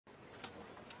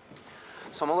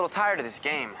so I'm a little tired of this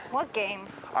game. What game?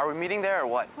 Are we meeting there or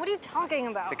what? What are you talking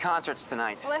about? The concert's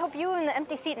tonight. Well, I hope you and the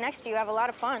empty seat next to you have a lot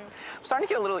of fun. I'm starting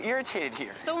to get a little irritated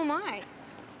here. So am I.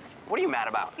 What are you mad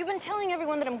about? You've been telling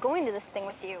everyone that I'm going to this thing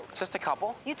with you. Just a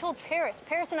couple? You told Paris.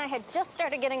 Paris and I had just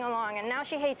started getting along, and now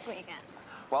she hates me again.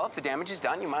 Well, if the damage is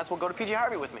done, you might as well go to PJ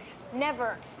Harvey with me.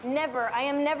 Never. Never. I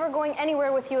am never going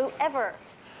anywhere with you, ever.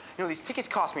 You know, these tickets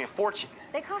cost me a fortune.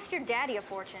 They cost your daddy a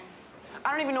fortune.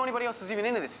 I don't even know anybody else who's even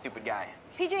into this stupid guy.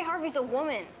 PJ Harvey's a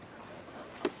woman.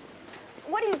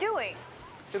 What are you doing?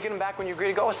 You'll get him back when you agree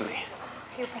to go with me.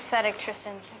 You're pathetic,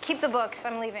 Tristan. Keep the books.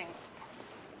 I'm leaving.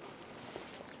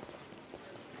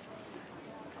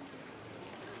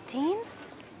 Dean?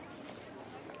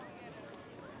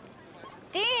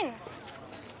 Dean!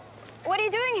 What are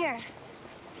you doing here?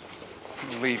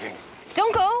 I'm leaving.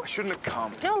 Don't go. I shouldn't have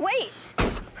come. No, wait.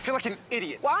 I feel like an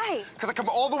idiot. Why? Because I come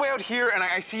all the way out here and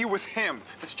I see you with him.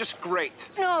 That's just great.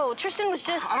 No, Tristan was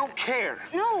just... I don't care.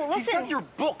 No, listen. He's got your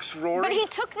books, Rory. But he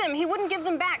took them. He wouldn't give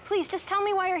them back. Please, just tell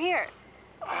me why you're here.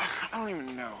 I don't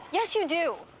even know. Yes, you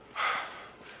do.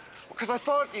 Because I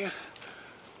thought you...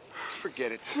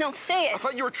 Forget it. No, say it. I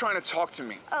thought you were trying to talk to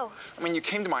me. Oh. I mean, you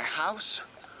came to my house.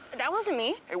 That wasn't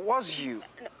me. It was you.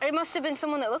 It must have been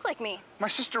someone that looked like me. My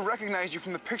sister recognized you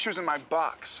from the pictures in my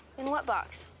box. In what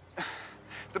box?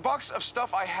 The box of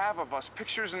stuff I have of us,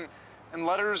 pictures and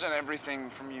letters and everything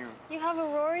from you. You have a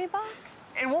Rory box?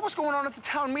 And what was going on at the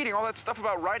town meeting? All that stuff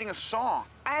about writing a song.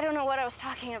 I don't know what I was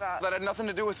talking about. That had nothing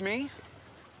to do with me?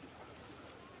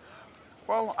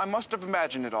 Well, I must have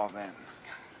imagined it all then.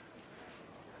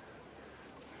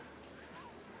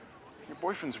 Your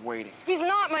boyfriend's waiting. He's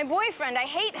not my boyfriend. I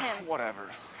hate him.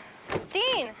 Whatever.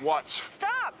 Dean! What?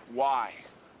 Stop! Why?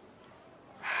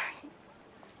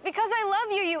 Because I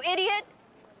love you, you idiot!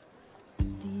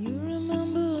 Do you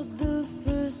remember the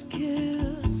first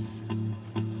kiss?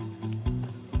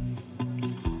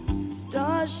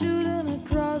 Stars shooting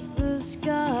across the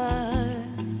sky.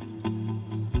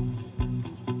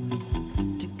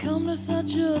 To come to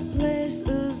such a place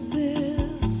as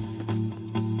this.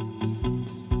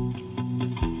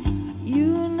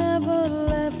 You never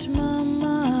left my mind.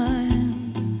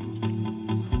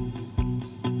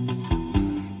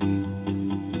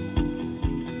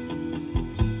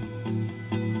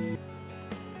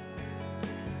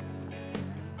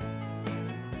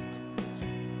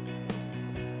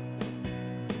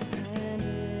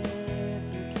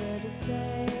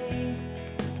 Stay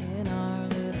in our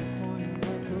little corner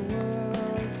of the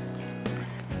world.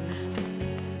 We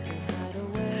could hide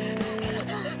away.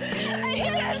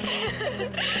 Yes!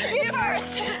 You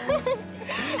first!